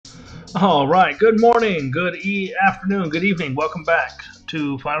All right. Good morning, afternoon, good evening. Welcome back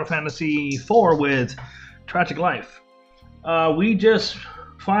to Final Fantasy IV with Tragic Life. We just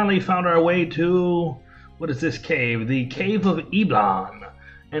finally found our way to what is this cave? The Cave of Eblan,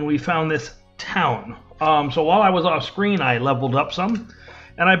 and we found this town. So while I was off screen, I leveled up some,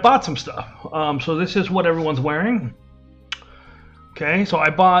 and I bought some stuff. So this is what everyone's wearing. Okay. So I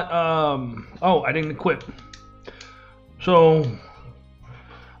bought. Oh, I didn't equip. So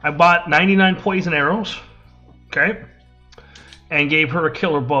I bought 99 poison arrows, okay, and gave her a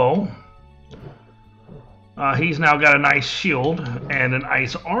killer bow. He's now got a nice shield and an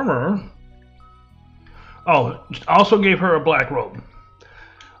ice armor. Oh, also gave her a black robe.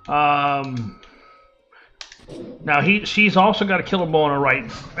 Now she's also got a killer bow on her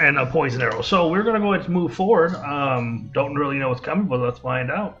right and a poison arrow. So we're gonna go ahead and move forward. Don't really know what's coming, but let's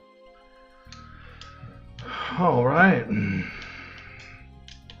find out. All right.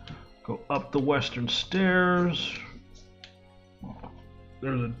 Go up the western stairs.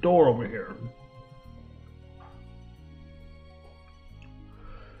 There's a door over here.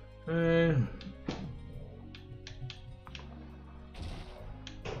 Okay.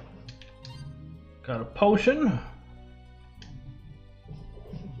 Got a potion.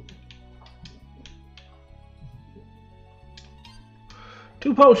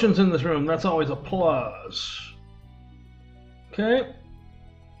 Two potions in this room. That's always a plus. Okay.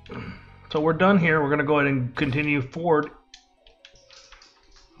 So we're done here. We're going to go ahead and continue forward.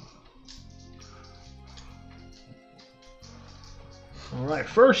 All right,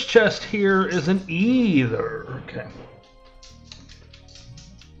 first chest here isn't either. Okay.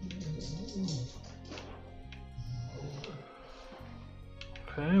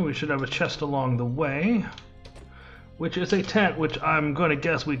 Okay, we should have a chest along the way, which is a tent, which I'm going to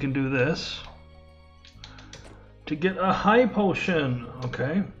guess we can do this. To get a high potion.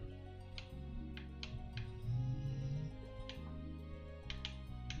 Okay.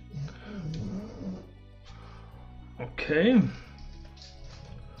 Okay.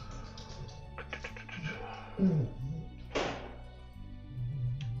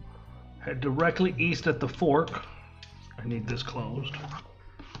 Head directly east at the fork. I need this closed.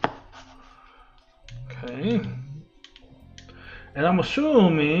 Okay. And I'm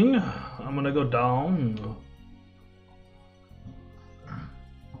assuming I'm gonna go down.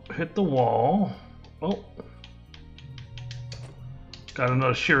 Hit the wall. Oh. Got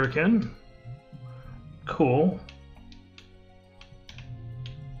another shuriken. Cool.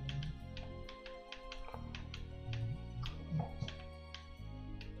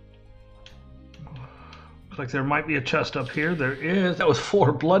 Looks like there might be a chest up here. There is. That was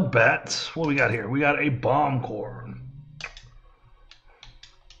 4 blood bats. What we got here? We got a bomb core.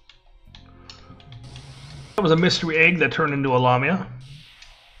 That was a mystery egg that turned into a Lamia.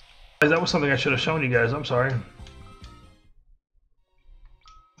 That was something I should have shown you guys. I'm sorry.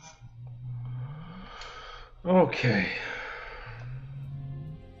 Okay.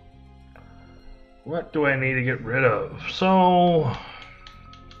 What do I need to get rid of? So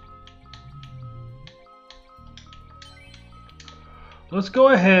let's go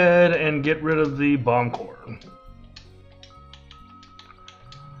ahead and get rid of the bomb core.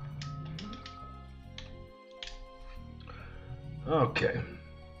 Okay.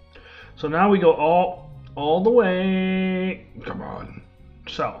 So now we go all the way, come on,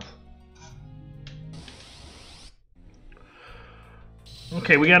 south.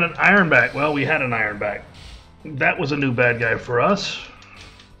 Okay, we got an ironback. Well, we had an ironback. That was a new bad guy for us.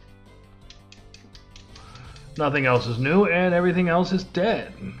 Nothing else is new, and everything else is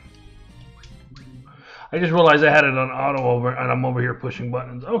dead. I just realized I had it on auto over, and I'm over here pushing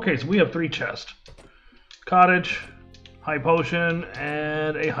buttons. Okay, so we have 3 chests. Cottage, high potion,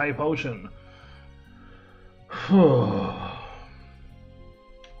 and a high potion.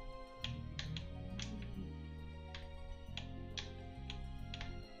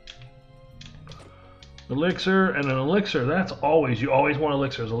 Elixir and an elixir. That's always, you always want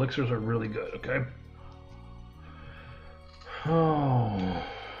elixirs. Elixirs are really good, okay? Oh.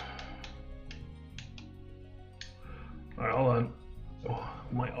 Alright, hold on. Oh,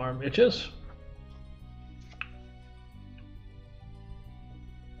 my arm itches.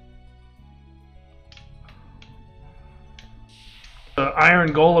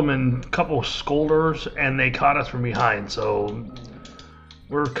 Iron Golem and a couple Scolders, and they caught us from behind, so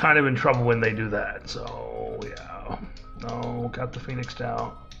we're kind of in trouble when they do that. So, yeah. No, got the Phoenix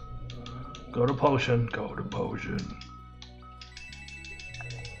down. Go to potion. Go to potion.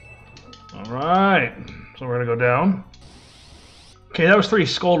 Alright. So we're going to go down. Okay, that was 3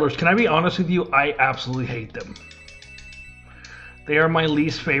 Scolders. Can I be honest with you? I absolutely hate them. They are my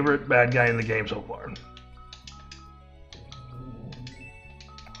least favorite bad guy in the game so far.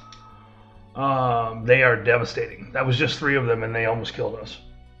 They are devastating. That was just 3 of them and they almost killed us.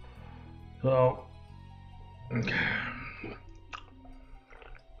 So, okay.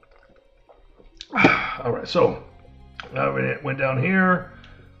 Alright, so we went down here.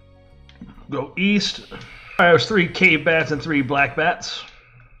 Go east. There's 3 cave bats and 3 black bats.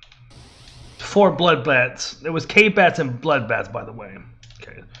 4 blood bats. There was cave bats and blood bats, by the way.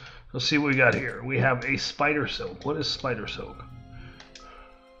 Okay, let's see what we got here. We have a spider silk. What is spider silk?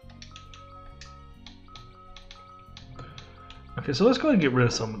 Okay, so let's go ahead and get rid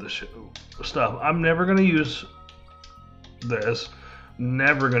of some of this stuff. I'm never going to use this.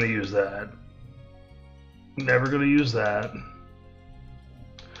 Never going to use that. Never going to use that. I'm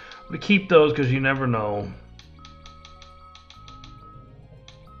going to keep those because you never know.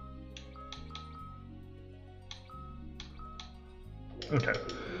 Okay.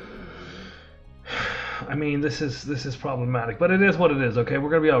 I mean, this is problematic, but it is what it is. Okay, we're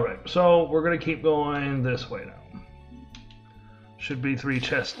gonna be all right. So we're gonna keep going this way now. Should be 3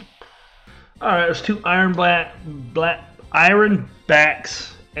 chests. All right, there's 2 iron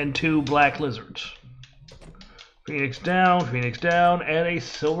backs and 2 black lizards. Phoenix down, and a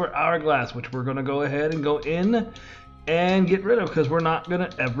silver hourglass, which we're gonna go ahead and go in and get rid of because we're not gonna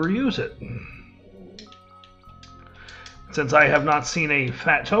ever use it. Since I have not seen a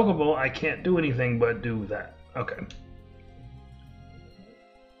fat chocobo, I can't do anything but do that. Okay.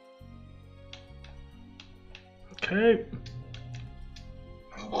 Okay.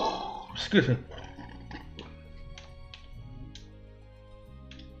 Excuse me.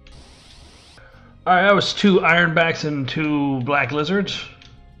 Alright, that was 2 ironbacks and 2 black lizards.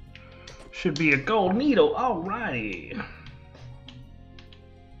 Should be a gold needle. Alrighty.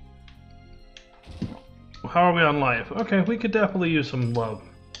 How are we on life? Okay, we could definitely use some love.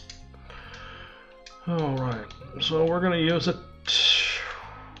 Alright, so we're going to use it.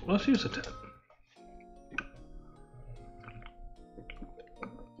 Let's use a 10.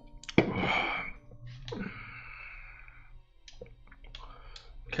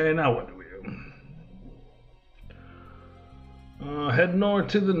 Okay, now what do we do? Head north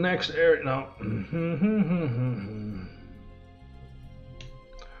to the next area. No.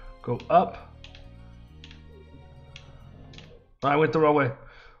 Go up. I went the wrong way.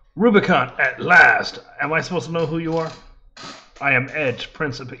 Rubicon, at last. Am I supposed to know who you are? I am Edge,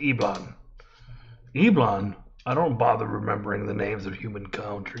 Prince of Eblon. Eblon? I don't bother remembering the names of human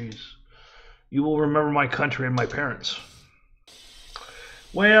countries. You will remember my country and my parents.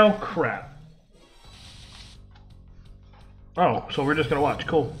 Well, crap. Oh, so we're just gonna watch.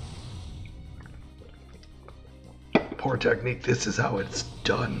 Cool. Poor technique. This is how it's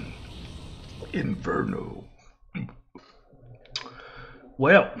done. Inferno.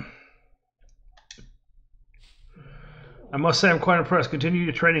 Well, I must say I'm quite impressed. Continue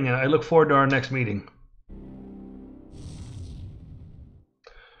your training and I look forward to our next meeting.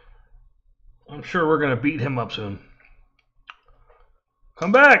 I'm sure we're going to beat him up soon.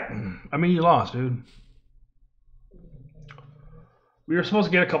 Come back! I mean, you lost, dude. We were supposed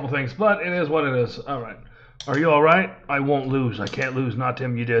to get a couple things, but it is what it is. Alright. Are you alright? I won't lose. I can't lose. Not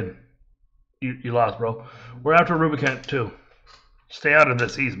Tim, you did. You lost, bro. We're after Rubicon, too. Stay out of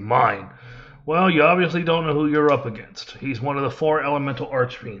this, he's mine. Well, you obviously don't know who you're up against. He's one of the 4 elemental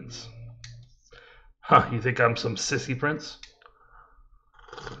archfiends. Huh, you think I'm some sissy prince?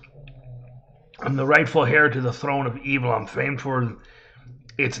 I'm the rightful heir to the throne of evil. I'm famed for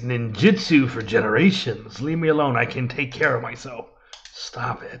its ninjutsu for generations. Leave me alone, I can take care of myself.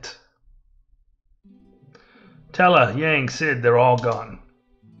 Stop it. Tella, Yang, Sid, they're all gone.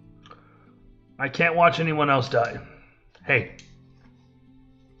 I can't watch anyone else die. Hey.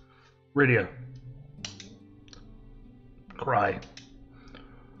 Rydia. Cry.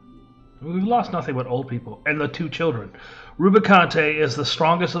 We've lost nothing but old people and the 2 children. Rubicante is the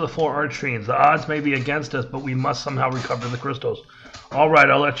strongest of the 4 archfiends. The odds may be against us, but we must somehow recover the crystals. All right,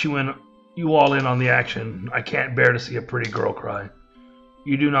 I'll let you all in on the action. I can't bear to see a pretty girl cry.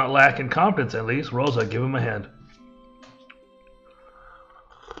 You do not lack in confidence, at least. Rosa, give him a hand.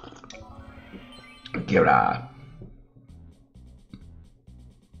 Gira.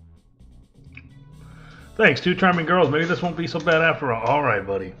 Thanks, 2 charming girls. Maybe this won't be so bad after all. Alright,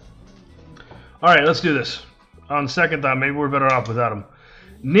 buddy. Alright, let's do this. On second thought, maybe we're better off without him.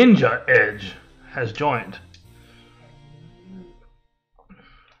 Ninja Edge has joined.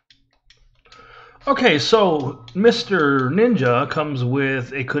 Okay, so Mr. Ninja comes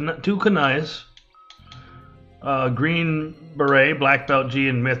with a 2 kunais, green beret, black belt G,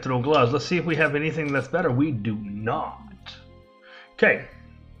 and mithril gloves. Let's see if we have anything that's better. We do not. Okay.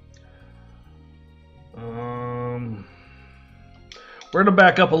 We're gonna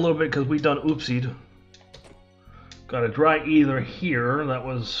back up a little bit because we done oopsied. Got a dry ether here. That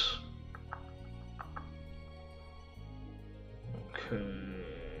was okay.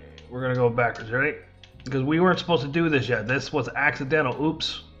 We're gonna go backwards, ready? Because we weren't supposed to do this yet. This was accidental.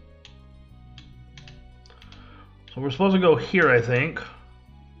 Oops. So we're supposed to go here, I think.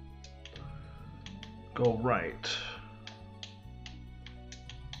 Go right.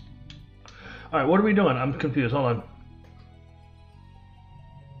 All right, what are we doing? I'm confused. Hold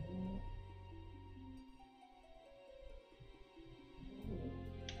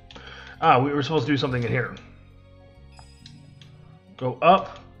on. We were supposed to do something in here. Go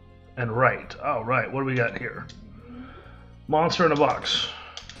up and right. Oh, right. What do we got here? Monster in a box.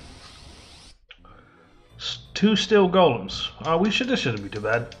 2 steel golems. This shouldn't be too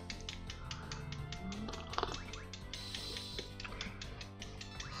bad.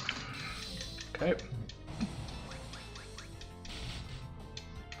 Okay.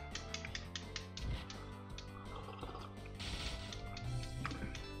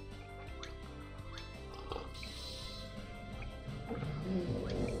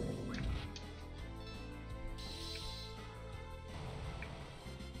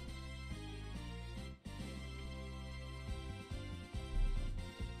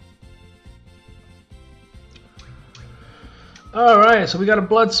 Alright, so we got a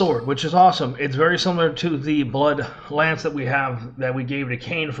blood sword, which is awesome. It's very similar to the blood lance that we have, that we gave to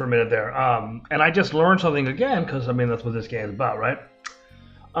Cain for a minute there. And I just learned something again, because I mean that's what this game is about, right?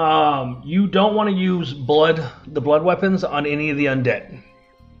 You don't want to use the blood weapons on any of the undead.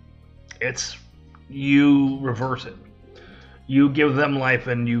 You reverse it. You give them life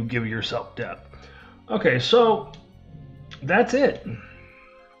and you give yourself death. Okay, so that's it.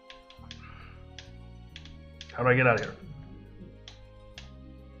 How do I get out of here?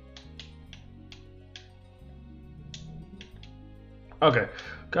 Okay,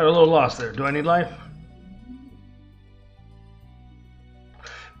 got a little lost there. Do I need life?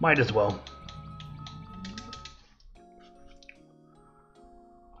 Might as well.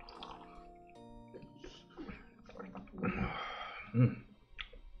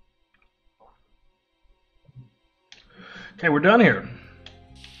 Okay, we're done here.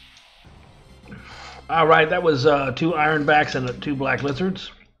 All right, that was 2 ironbacks and 2 black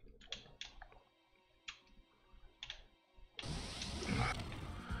lizards.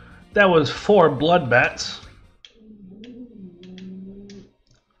 That was 4 blood bats.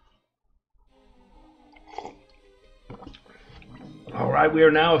 All right, we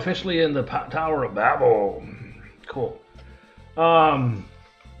are now officially in the Tower of Babel. Cool. So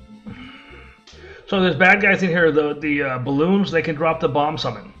there's bad guys in here. The balloons, they can drop the bomb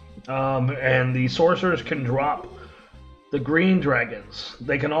summon. And the sorcerers can drop the green dragons.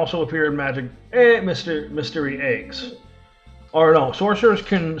 They can also appear in mystery eggs. Or no, sorcerers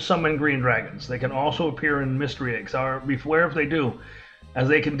can summon green dragons. They can also appear in mystery eggs. Beware if they do, as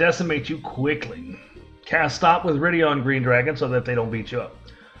they can decimate you quickly. Cast Stop with Ridion green dragon so that they don't beat you up.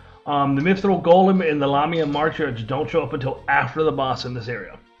 The Mithril Golem and the Lamia Martyrs don't show up until after the boss in this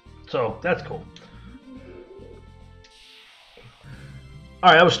area. So, that's cool.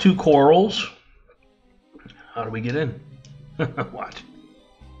 Alright, that was 2 corals. How do we get in? Watch.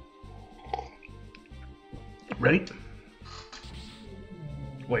 Ready?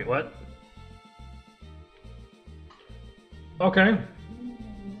 Wait, what? Okay.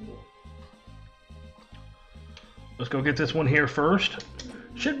 Let's go get this one here first.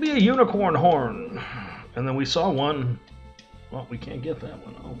 Should be a unicorn horn. And then we saw one. Well, we can't get that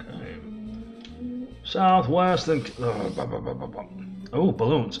one. Okay. Southwest and... Oh,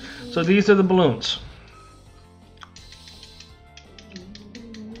 balloons. So these are the balloons.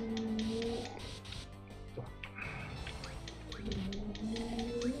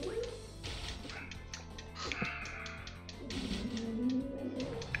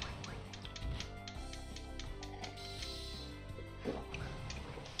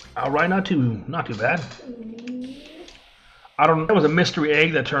 Alright, not too bad. I don't know. That was a mystery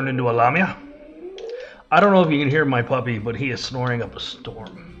egg that turned into a lamia. I don't know if you can hear my puppy, but he is snoring up a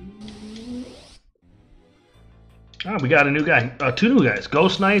storm. Ah, we got a new guy. 2 new guys.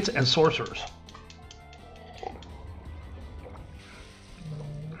 Ghost Knights and Sorcerers.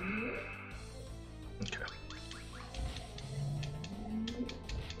 Okay.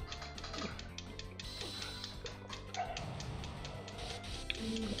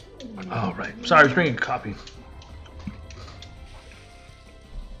 All right. Sorry, I was drinking coffee.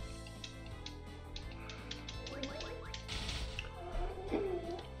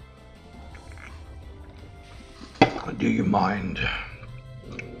 Do you mind?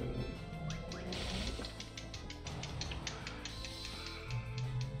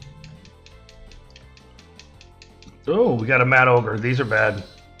 Oh, we got a mad ogre. These are bad.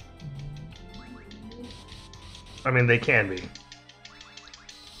 I mean, they can be.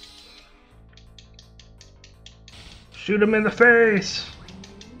 Shoot him in the face!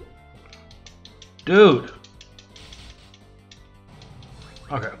 Dude!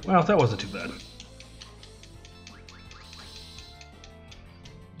 Okay, well, that wasn't too bad.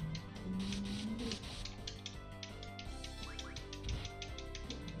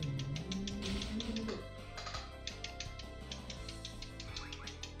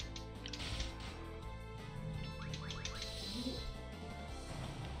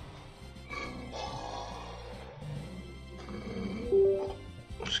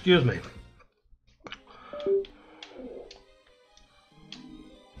 Excuse me.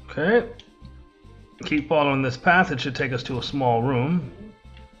 Okay. Keep following this path. It should take us to a small room.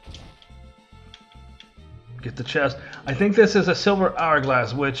 Get the chest. I think this is a silver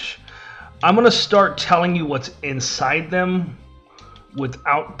hourglass, which I'm going to start telling you what's inside them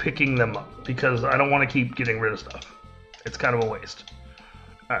without picking them up, because I don't want to keep getting rid of stuff. It's kind of a waste.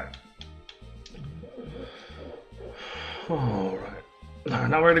 Alright. Alright.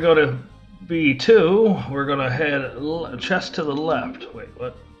 Now we're going to go to B2. We're going to head chest to the left. Wait,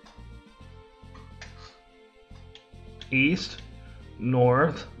 what? East,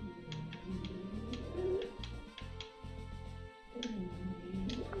 north.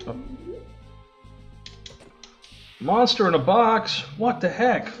 Oh. Monster in a box? What the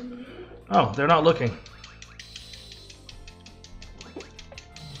heck? Oh, they're not looking.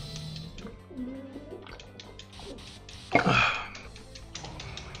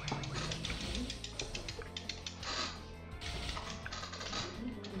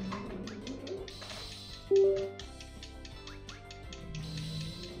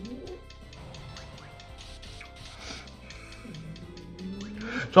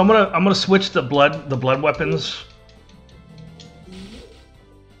 So I'm gonna switch the blood weapons.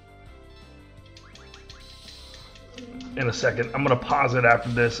 In a second. I'm gonna pause it after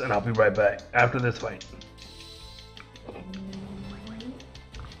this, and I'll be right back after this fight.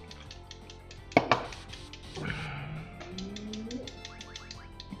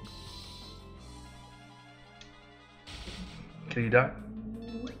 Can you die?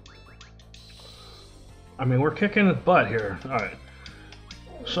 I mean, we're kicking his butt here. All right.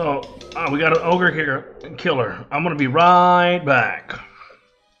 So, we got an ogre here, killer. I'm gonna be right back.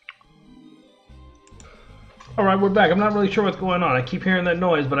 Alright, we're back. I'm not really sure what's going on. I keep hearing that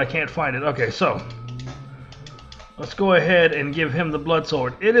noise, but I can't find it. Okay, so let's go ahead and give him the blood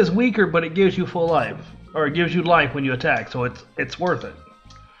sword. It is weaker, but it gives you full life. Or it gives you life when you attack, so it's worth it.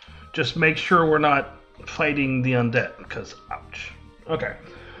 Just make sure we're not fighting the undead, because ouch. Okay,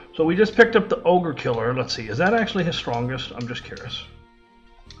 so we just picked up the ogre killer. Let's see, is that actually his strongest? I'm just curious.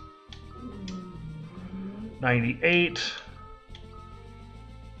 98,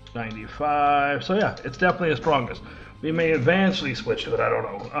 95. So yeah, it's definitely the strongest. We may eventually switch to it. I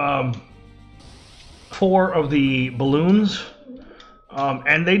don't know. 4 of the balloons,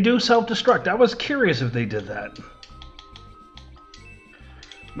 and they do self-destruct. I was curious if they did that.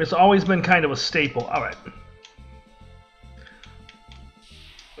 It's always been kind of a staple. All right.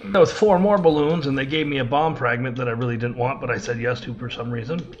 That was 4 more balloons, and they gave me a bomb fragment that I really didn't want, but I said yes to for some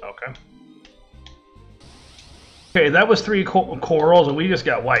reason. Okay. Okay, that was 3 corals, and we just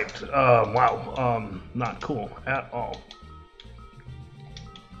got wiped. Wow. Not cool at all.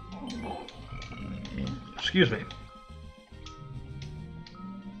 Excuse me.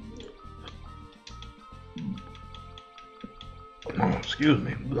 Excuse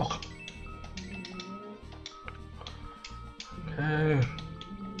me. Ugh. Okay.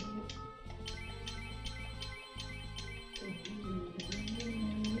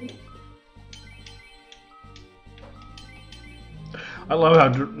 I love how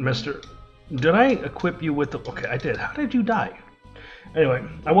Mr. Did I equip you with the... Okay, I did. How did you die? Anyway,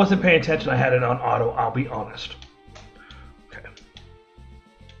 I wasn't paying attention. I had it on auto, I'll be honest. Okay.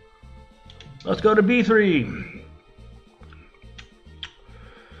 Let's go to B3.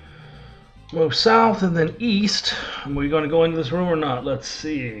 Move south and then east. Are we going to go into this room or not? Let's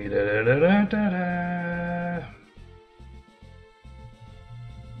see. So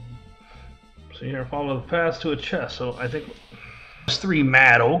here, follow the path to a chest. So I think... 3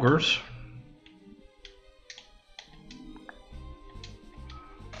 mad ogres.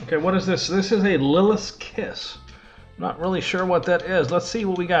 Okay, what is this? This is a Lilith's Kiss. Not really sure what that is. Let's see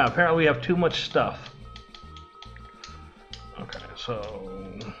what we got. Apparently we have too much stuff. Okay,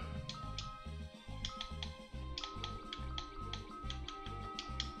 so...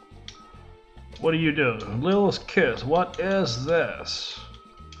 What do you do? Lilith's Kiss. What is this?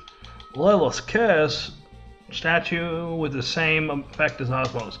 Lilith's Kiss statue with the same effect as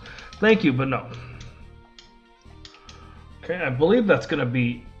Osmos. Thank you, but no. Okay, I believe that's going to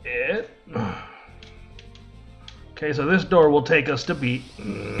be it. Okay, so this door will take us to B.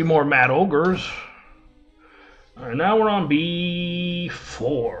 More mad ogres. Alright, now we're on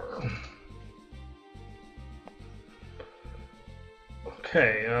B4.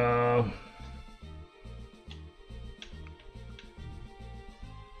 Okay,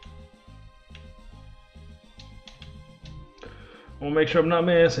 we'll make sure I'm not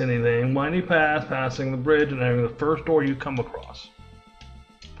missing anything. Windy path, passing the bridge, and entering the first door you come across.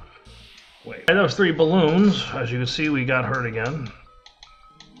 Wait, those 3 balloons. As you can see, we got hurt again.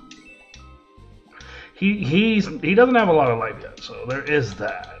 He doesn't have a lot of life yet, so there is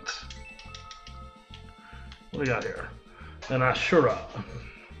that. What do we got here? An Ashura,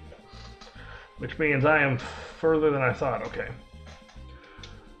 which means I am further than I thought. Okay.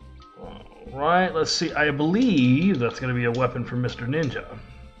 Right, let's see. I believe that's going to be a weapon for Mr. Ninja.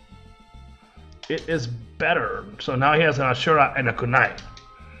 It is better. So now he has an Ashura and a kunai.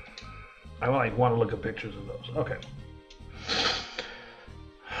 I want to look at pictures of those. Okay.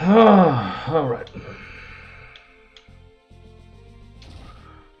 All right.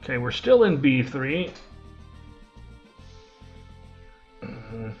 Okay, we're still in B3.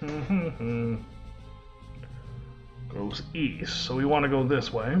 Goes east, so we want to go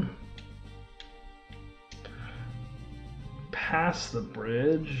this way. Past the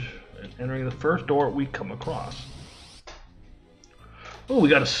bridge and entering the first door we come across. Oh, we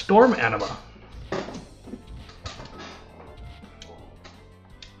got a storm anima.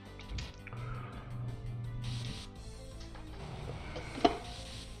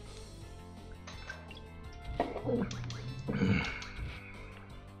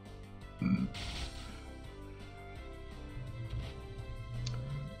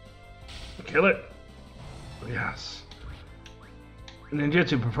 Kill it. Yes.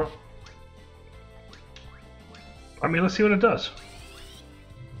 Ninjutsu perform. I mean, let's see what it does.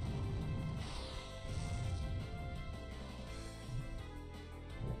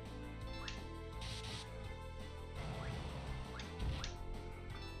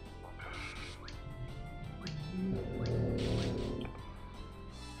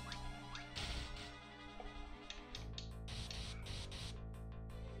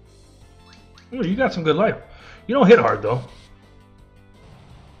 Ooh, you got some good life. You don't hit hard though.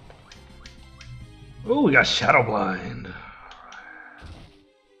 Oh, we got Shadow Blind.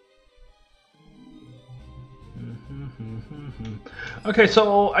 Okay,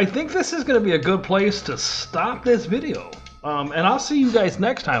 so I think this is going to be a good place to stop this video. And I'll see you guys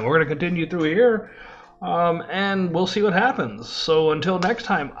next time. We're going to continue through here, and we'll see what happens. So until next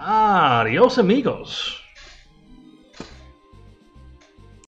time, adios amigos.